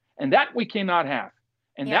revenge. And that we cannot have.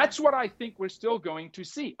 And that's what I think we're still going to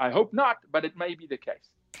see. I hope not, but it may be the case.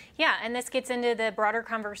 Yeah, and this gets into the broader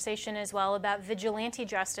conversation as well about vigilante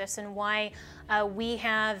justice and why we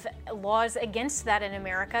have laws against that in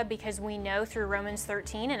America, because we know through Romans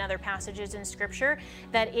 13 and other passages in Scripture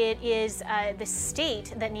that it is the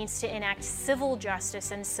state that needs to enact civil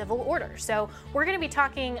justice and civil order. So we're going to be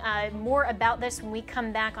talking more about this when we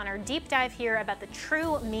come back on our deep dive here about the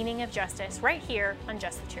true meaning of justice right here on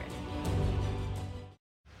Just the Truth.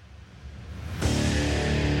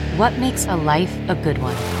 What makes a life a good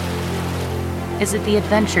one? Is it the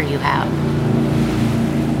adventure you have?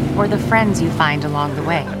 or the friends you find along the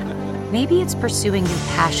way. Maybe it's pursuing your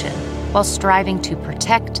passion while striving to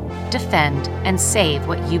protect, defend, and save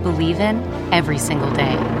what you believe in every single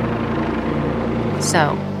day.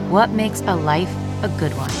 So, what makes a life a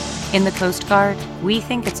good one? In the Coast Guard, we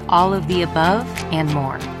think it's all of the above and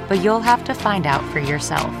more, but you'll have to find out for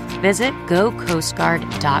yourself. Visit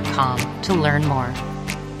gocoastguard.com to learn more.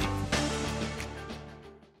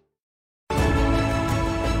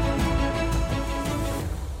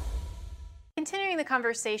 Continuing the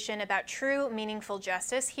conversation about true, meaningful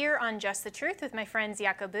justice here on Just the Truth with my friends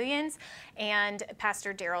Jaco Booyens and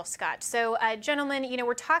Pastor Darrell Scott. So, gentlemen,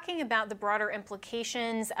 we're talking about the broader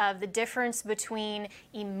implications of the difference between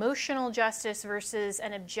emotional justice versus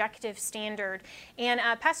an objective standard. And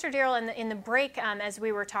Pastor Darrell, in the break, as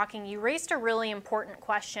we were talking, you raised a really important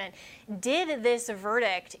question. Did this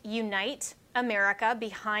verdict unite America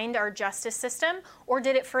behind our justice system, or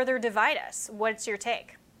did it further divide us? What's your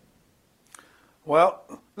take? Well,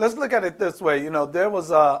 let's look at it this way. There was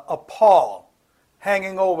a pall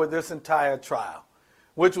hanging over this entire trial,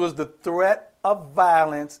 which was the threat of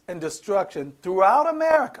violence and destruction throughout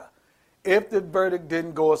America if the verdict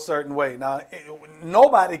didn't go a certain way. Now,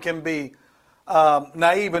 nobody can be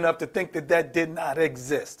naive enough to think that that did not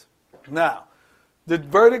exist. Now, the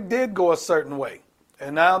verdict did go a certain way.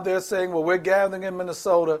 And now they're saying, well, we're gathering in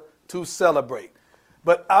Minnesota to celebrate.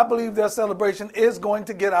 But I believe their celebration is going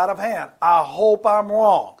to get out of hand. I hope I'm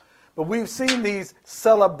wrong. But we've seen these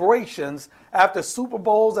celebrations after Super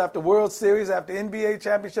Bowls, after World Series, after NBA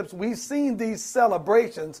championships. We've seen these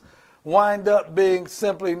celebrations wind up being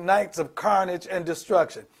simply nights of carnage and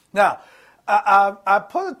destruction. Now, I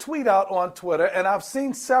put a tweet out on Twitter, and I've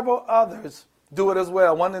seen several others do it as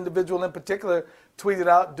well. One individual in particular tweeted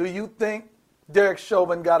out, "Do you think Derek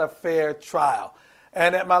Chauvin got a fair trial?"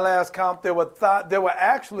 And at my last count, there were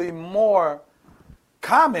actually more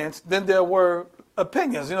comments than there were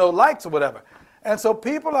opinions, likes or whatever. And so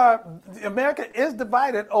America is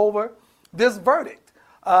divided over this verdict.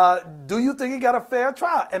 Do you think he got a fair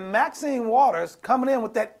trial? And Maxine Waters coming in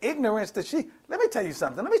with that ignorance that let me tell you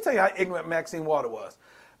something. Let me tell you how ignorant Maxine Waters was.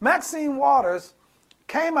 Maxine Waters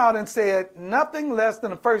came out and said nothing less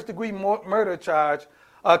than a first-degree murder charge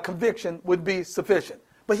conviction would be sufficient.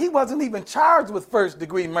 But he wasn't even charged with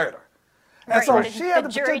first-degree murder. And right. so she had the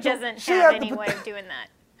the jury potential, doesn't have any way of doing that.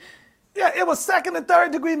 Yeah, it was second and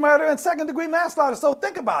third-degree murder and second-degree manslaughter. So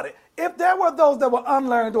think about it. If there were those that were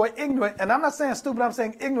unlearned or ignorant, and I'm not saying stupid, I'm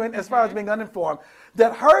saying ignorant as far as being uninformed,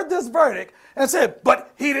 that heard this verdict and said,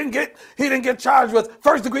 but he didn't get charged with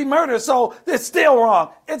first-degree murder, so it's still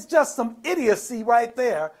wrong. It's just some idiocy right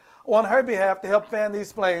there on her behalf to help fan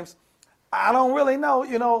these flames. I don't really know,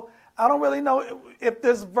 if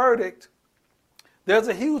this verdict, there's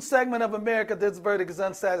a huge segment of America this verdict is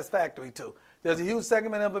unsatisfactory to. There's a huge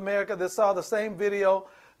segment of America that saw the same video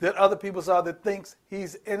that other people saw that thinks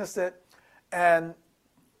he's innocent. And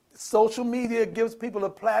social media gives people a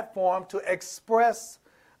platform to express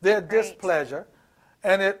their displeasure.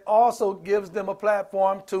 And it also gives them a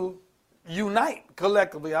platform to unite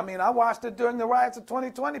collectively. I mean, I watched it during the riots of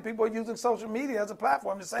 2020. People are using social media as a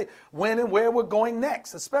platform to say when and where we're going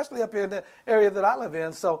next, especially up here in the area that I live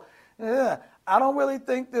in. So, yeah, I don't really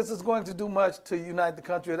think this is going to do much to unite the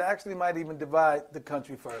country. It actually might even divide the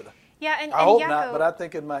country further. Yeah, I hope not, but I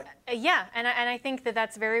think it might. Yeah, and I think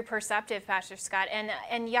that's very perceptive, Pastor Scott.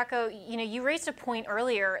 And Jaco, you raised a point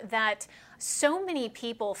earlier that so many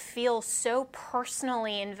people feel so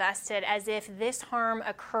personally invested as if this harm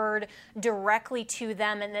occurred directly to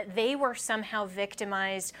them and that they were somehow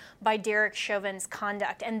victimized by Derek Chauvin's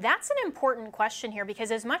conduct. And that's an important question here, because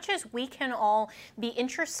as much as we can all be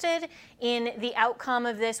interested in the outcome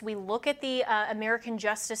of this, we look at the American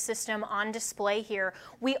justice system on display here,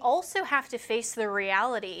 we also have to face the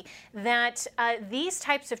reality that these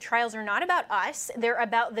types of trials are not about us, they're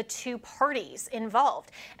about the two parties involved.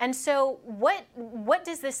 And so what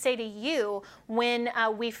does this say to you when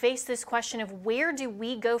we face this question of where do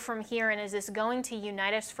we go from here, and is this going to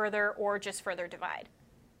unite us further or just further divide?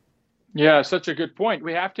 Yeah, such a good point.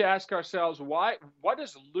 We have to ask ourselves, what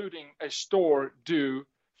does looting a store do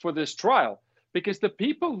for this trial? Because the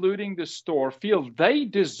people looting the store feel they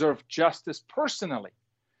deserve justice personally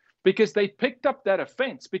because they picked up that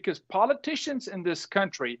offense, because politicians in this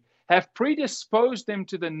country have predisposed them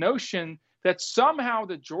to the notion that somehow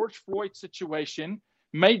the George Floyd situation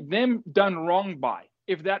made them done wrong by,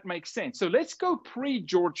 if that makes sense. So let's go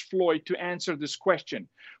pre-George Floyd to answer this question.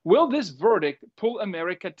 Will this verdict pull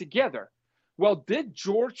America together? Well, did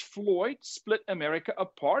George Floyd split America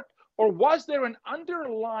apart? Or was there an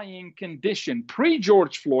underlying condition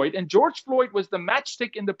pre-George Floyd? And George Floyd was the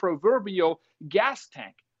matchstick in the proverbial gas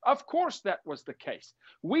tank. Of course that was the case.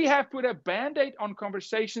 We have put a Band-Aid on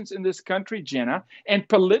conversations in this country, Jenna, and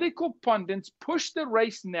political pundits push the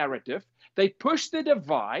race narrative. They push the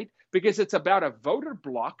divide because it's about a voter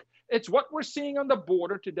bloc. It's what we're seeing on the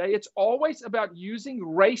border today. It's always about using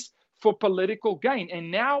race for political gain. And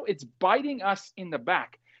now it's biting us in the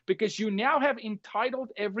back because you now have entitled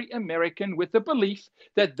every American with the belief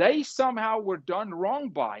that they somehow were done wrong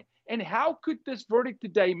by. And how could this verdict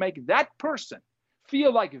today make that person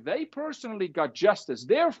feel like they personally got justice?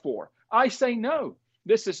 Therefore, I say no,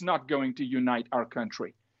 this is not going to unite our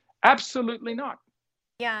country. Absolutely not.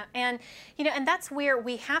 Yeah, and and that's where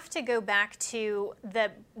we have to go back to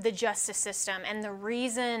the justice system and the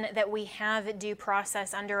reason that we have due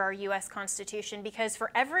process under our U.S. Constitution. Because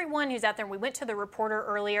for everyone who's out there, we went to the Reporter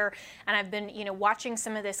earlier, and I've been watching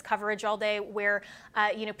some of this coverage all day, where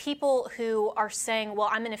people who are saying, well,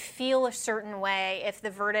 I'm going to feel a certain way if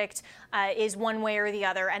the verdict is one way or the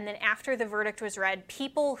other, and then after the verdict was read,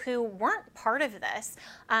 people who weren't part of this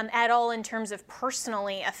at all in terms of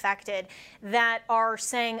personally affected, that are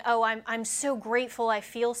saying, oh, I'm so grateful, I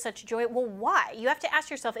feel such joy. Well, why? You have to ask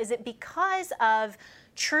yourself, is it because of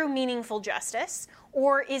true meaningful justice,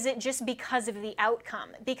 or is it just because of the outcome?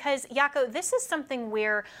 Because, Jaco, this is something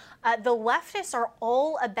where the leftists are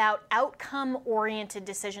all about outcome-oriented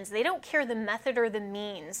decisions. They don't care the method or the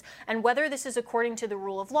means, and whether this is according to the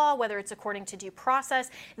rule of law, whether it's according to due process.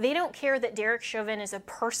 They don't care that Derek Chauvin is a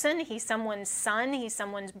person. He's someone's son. He's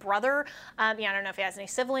someone's brother. I don't know if he has any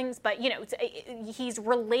siblings, but he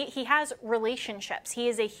has relationships. He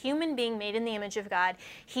is a human being made in the image of God.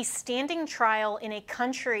 He's standing trial in a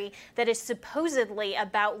country that is supposedly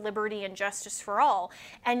about liberty and justice for all,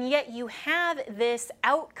 and yet you have this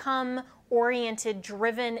outcome-oriented,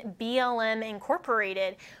 driven BLM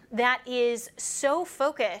Incorporated that is so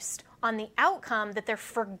focused on the outcome that they're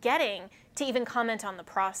forgetting to even comment on the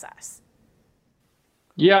process.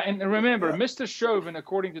 Yeah, and remember, Mr. Chauvin,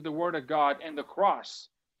 according to the Word of God and the cross,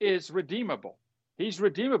 is redeemable. He's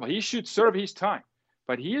redeemable. He should serve his time.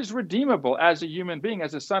 But he is redeemable as a human being,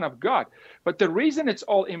 as a son of God. But the reason it's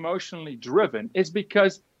all emotionally driven is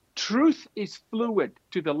because truth is fluid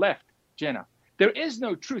to the left, Jenna. There is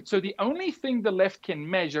no truth. So the only thing the left can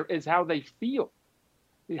measure is how they feel.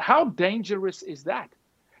 How dangerous is that?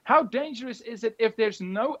 How dangerous is it if there's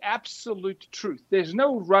no absolute truth? There's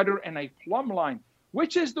no rudder and a plumb line,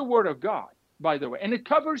 which is the Word of God, by the way. And it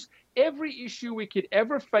covers every issue we could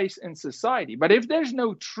ever face in society. But if there's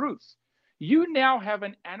no truth, you now have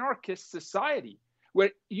an anarchist society where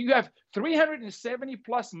you have 370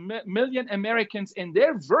 plus million Americans in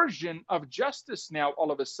their version of justice now all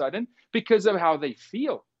of a sudden because of how they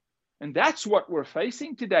feel. And that's what we're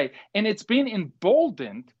facing today. And it's been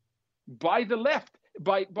emboldened by the left,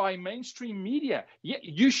 by mainstream media.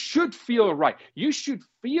 You should feel right. You should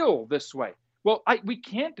feel this way. Well, we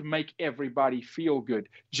can't make everybody feel good.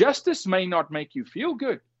 Justice may not make you feel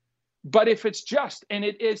good. But if it's just and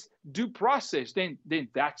it is due process, then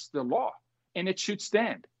that's the law and it should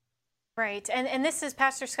stand. Right. And this is,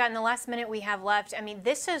 Pastor Scott, in the last minute we have left,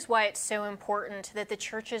 this is why it's so important that the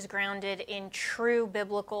church is grounded in true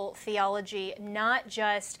biblical theology, not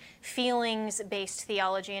just feelings-based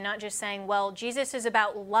theology, and not just saying, well, Jesus is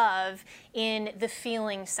about love in the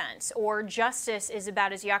feeling sense, or justice is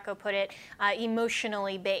about, as Jaco put it,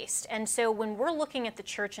 emotionally based. And so when we're looking at the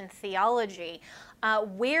church and theology,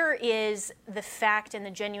 where is the fact and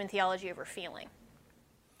the genuine theology over feeling?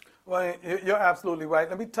 Well, you're absolutely right.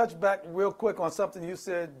 Let me touch back real quick on something you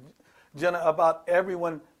said, Jenna, about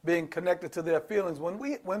everyone being connected to their feelings. When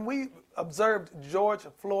we observed George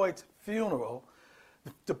Floyd's funeral,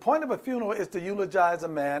 the point of a funeral is to eulogize a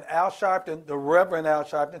man. Al Sharpton, the Reverend Al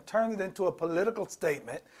Sharpton, turned it into a political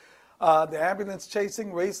statement. The ambulance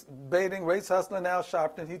chasing, race baiting, race hustling Al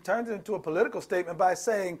Sharpton, he turned it into a political statement by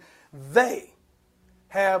saying they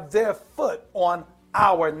have their foot on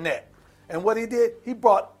our neck. And what he did, he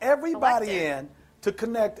brought everybody in to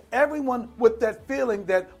connect everyone with that feeling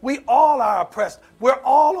that we all are oppressed. We're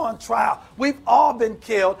all on trial. We've all been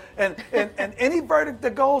killed. And any verdict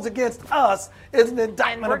that goes against us is an indictment upon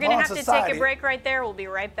society. And we're going to have to take a break right there. We'll be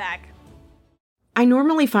right back. I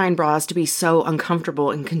normally find bras to be so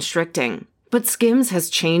uncomfortable and constricting, but Skims has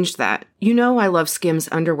changed that. You know I love Skims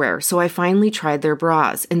underwear, so I finally tried their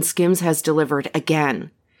bras, and Skims has delivered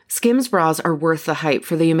again. Skims bras are worth the hype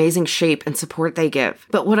for the amazing shape and support they give,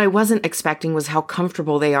 but what I wasn't expecting was how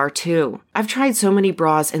comfortable they are too. I've tried so many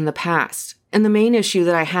bras in the past, and the main issue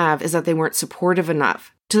that I have is that they weren't supportive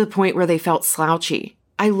enough, to the point where they felt slouchy.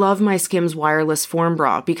 I love my Skims wireless form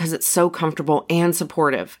bra because it's so comfortable and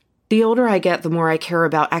supportive. The older I get, the more I care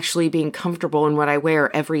about actually being comfortable in what I wear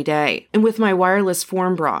every day. And with my wireless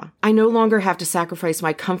Form bra, I no longer have to sacrifice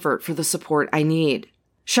my comfort for the support I need.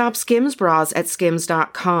 Shop Skims bras at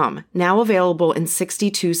skims.com, now available in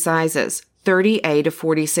 62 sizes, 30A to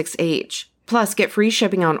 46H. Plus, get free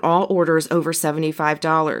shipping on all orders over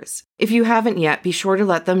 $75. If you haven't yet, be sure to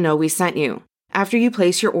let them know we sent you. After you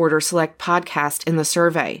place your order, select Podcast in the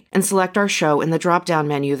survey and select our show in the drop-down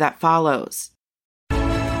menu that follows.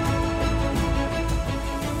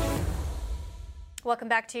 Welcome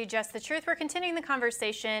back to Just the Truth. We're continuing the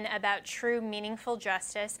conversation about true, meaningful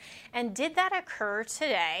justice. And did that occur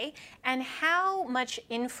today? And how much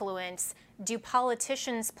influence do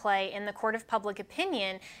politicians play in the court of public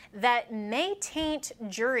opinion that may taint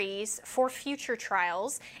juries for future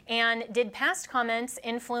trials? And did past comments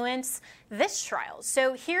influence this trial?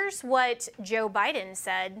 So here's what Joe Biden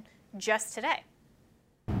said just today.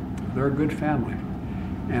 They're a good family,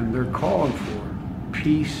 and they're calling for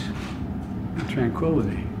peace and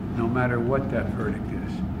tranquility, no matter what that verdict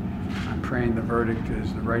is. I'm praying the verdict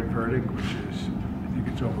is the right verdict, which is, I think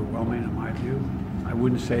it's overwhelming in my view. I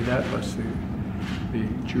wouldn't say that unless the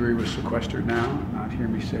jury was sequestered now. Not hear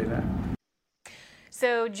me say that.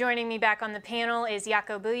 So joining me back on the panel is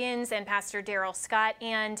Jaco Booyens and Pastor Darrell Scott.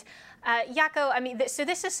 And Jaco, I mean, so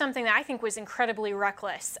this is something that I think was incredibly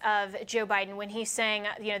reckless of Joe Biden when he's saying,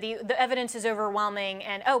 you know, the evidence is overwhelming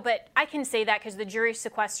and, oh, but I can say that because the jury's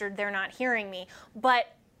sequestered, they're not hearing me.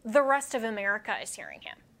 But the rest of America is hearing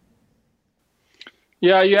him.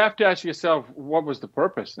 Yeah, you have to ask yourself, what was the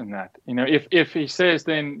purpose in that? You know, if he says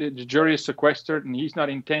then the jury is sequestered and he's not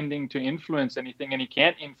intending to influence anything and he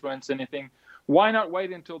can't influence anything, why not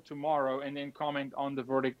wait until tomorrow and then comment on the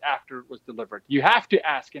verdict after it was delivered? You have to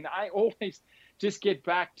ask, and I always just get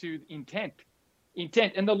back to intent.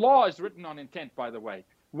 Intent, and the law is written on intent, by the way.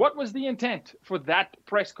 What was the intent for that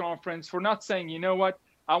press conference for not saying, you know what,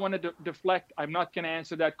 I want to deflect, I'm not going to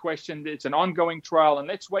answer that question, it's an ongoing trial, and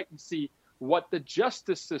let's wait and see what the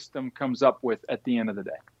justice system comes up with at the end of the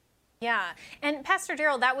day? Yeah. And Pastor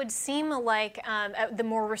Darrell, that would seem like the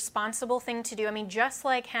more responsible thing to do. I mean, just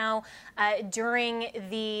like how during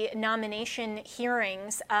the nomination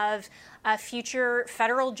hearings of future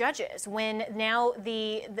federal judges, when now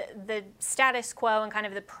the status quo and kind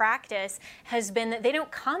of the practice has been that they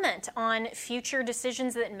don't comment on future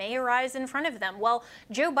decisions that may arise in front of them. Well,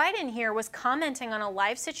 Joe Biden here was commenting on a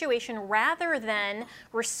live situation rather than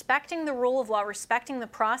respecting the rule of law, respecting the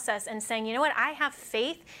process, and saying, you know what, I have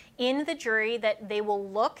faith in the jury that they will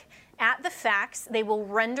look at the facts, they will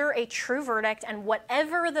render a true verdict, and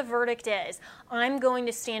whatever the verdict is, I'm going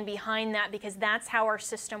to stand behind that because that's how our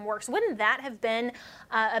system works. Wouldn't that have been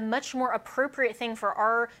a much more appropriate thing for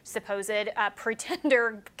our supposed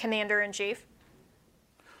pretender commander-in-chief?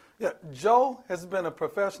 Yeah, Joe has been a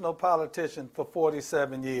professional politician for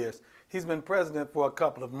 47 years. He's been president for a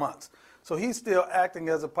couple of months. So he's still acting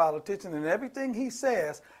as a politician, and everything he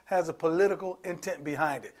says has a political intent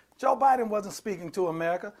behind it. Joe Biden wasn't speaking to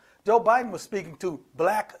America. Joe Biden was speaking to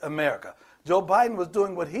Black America. Joe Biden was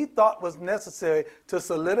doing what he thought was necessary to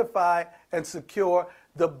solidify and secure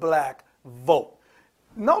the Black vote.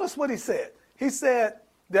 Notice what he said. He said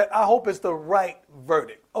that I hope it's the right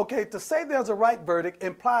verdict. Okay, to say there's a right verdict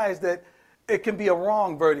implies that it can be a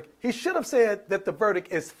wrong verdict. He should have said that the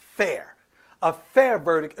verdict is fair. A fair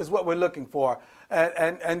verdict is what we're looking for.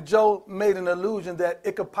 And Joe made an allusion that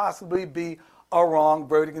it could possibly be a wrong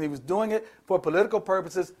verdict, and he was doing it for political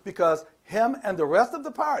purposes because him and the rest of the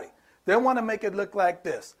party, they want to make it look like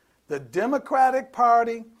this. The Democratic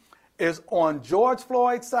Party is on George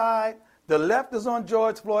Floyd's side, the left is on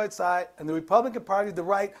George Floyd's side, and the Republican Party, the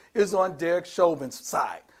right, is on Derek Chauvin's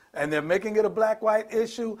side. And they're making it a black-white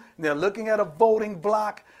issue, and they're looking at a voting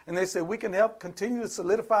block, and they say we can help continue to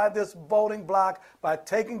solidify this voting block by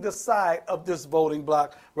taking the side of this voting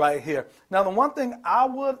block right here. Now, the one thing I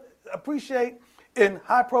would appreciate in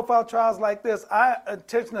high-profile trials like this, I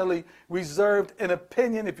intentionally reserved an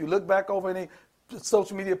opinion. If you look back over any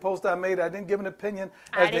social media post I made, I didn't give an opinion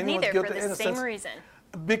as anyone's guilt or innocence. Same reason.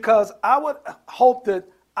 Because I would hope that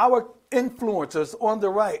our influencers on the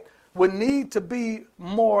right would need to be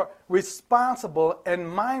more responsible and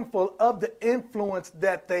mindful of the influence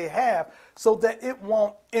that they have so that it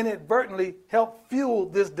won't inadvertently help fuel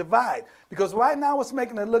this divide. Because right now it's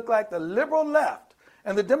making it look like the liberal left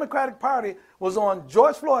and the Democratic Party was on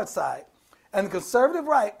George Floyd's side, and the conservative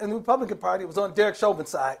right and the Republican Party was on Derek Chauvin's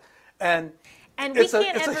side. And it's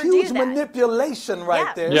a huge manipulation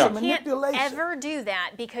right there. Yeah. It's a manipulation. We can't ever do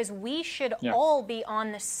that because we should all be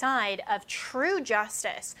on the side of true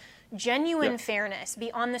justice, genuine fairness,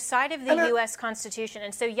 be on the side of the U.S. Constitution.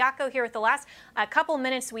 And so, Jaco, here with the last couple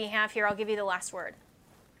minutes we have here, I'll give you the last word.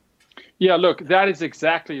 Yeah, look, that is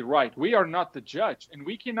exactly right. We are not the judge, and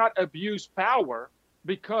we cannot abuse power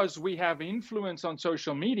because we have influence on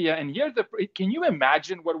social media. And can you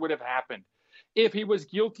imagine what would have happened if he was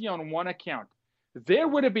guilty on one account? There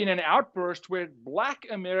would have been an outburst where Black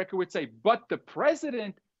America would say, but the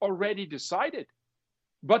president already decided.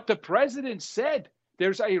 But the president said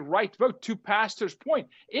there's a right vote. To Pastor's point,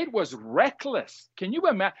 it was reckless. Can you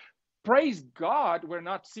imagine? Praise God, we're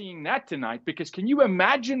not seeing that tonight, because can you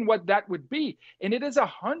imagine what that would be? And it is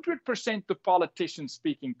 100% the politicians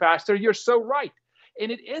speaking. Pastor, you're so right.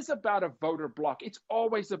 And it is about a voter block. It's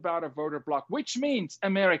always about a voter block, which means,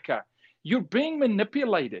 America, you're being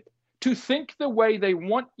manipulated to think the way they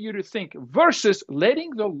want you to think versus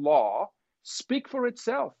letting the law speak for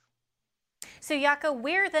itself. So, Jaco,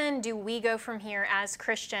 where then do we go from here as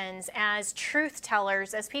Christians, as truth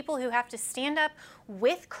tellers, as people who have to stand up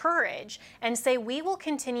with courage and say we will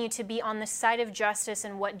continue to be on the side of justice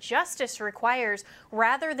and what justice requires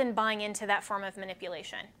rather than buying into that form of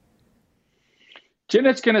manipulation? Jen,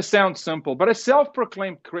 it's going to sound simple, but a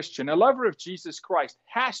self-proclaimed Christian, a lover of Jesus Christ,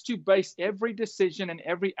 has to base every decision and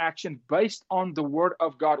every action based on the Word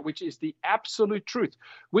of God, which is the absolute truth,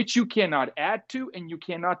 which you cannot add to and you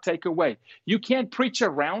cannot take away. You can't preach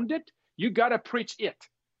around it. You got to preach it.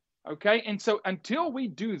 Okay? And so until we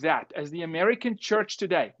do that as the American church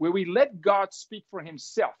today, where we let God speak for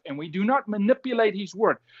himself and we do not manipulate his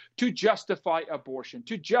word to justify abortion,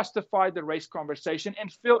 to justify the race conversation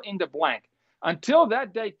and fill in the blank, until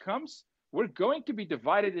that day comes, we're going to be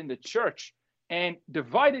divided in the church, and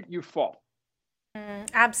divided you fall.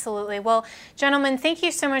 Absolutely. Well, gentlemen, thank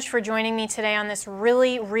you so much for joining me today on this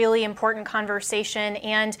really, really important conversation.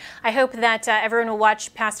 And I hope that everyone will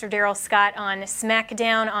watch Pastor Darrell Scott on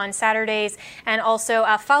SmackDown on Saturdays, and also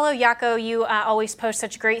follow Jaco. You always post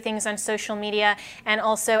such great things on social media, and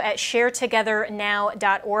also at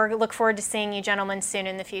sharetogethernow.org. Look forward to seeing you gentlemen soon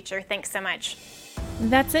in the future. Thanks so much.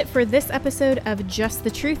 That's it for this episode of Just the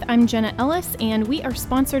Truth. I'm Jenna Ellis, and we are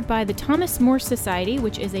sponsored by the Thomas More Society,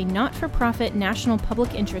 which is a not-for-profit national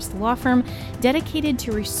public interest law firm dedicated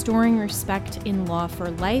to restoring respect in law for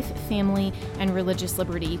life, family, and religious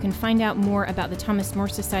liberty. You can find out more about the Thomas More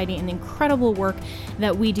Society and the incredible work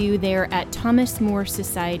that we do there at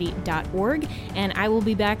thomasmoresociety.org. And I will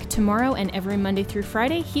be back tomorrow and every Monday through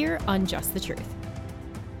Friday here on Just the Truth.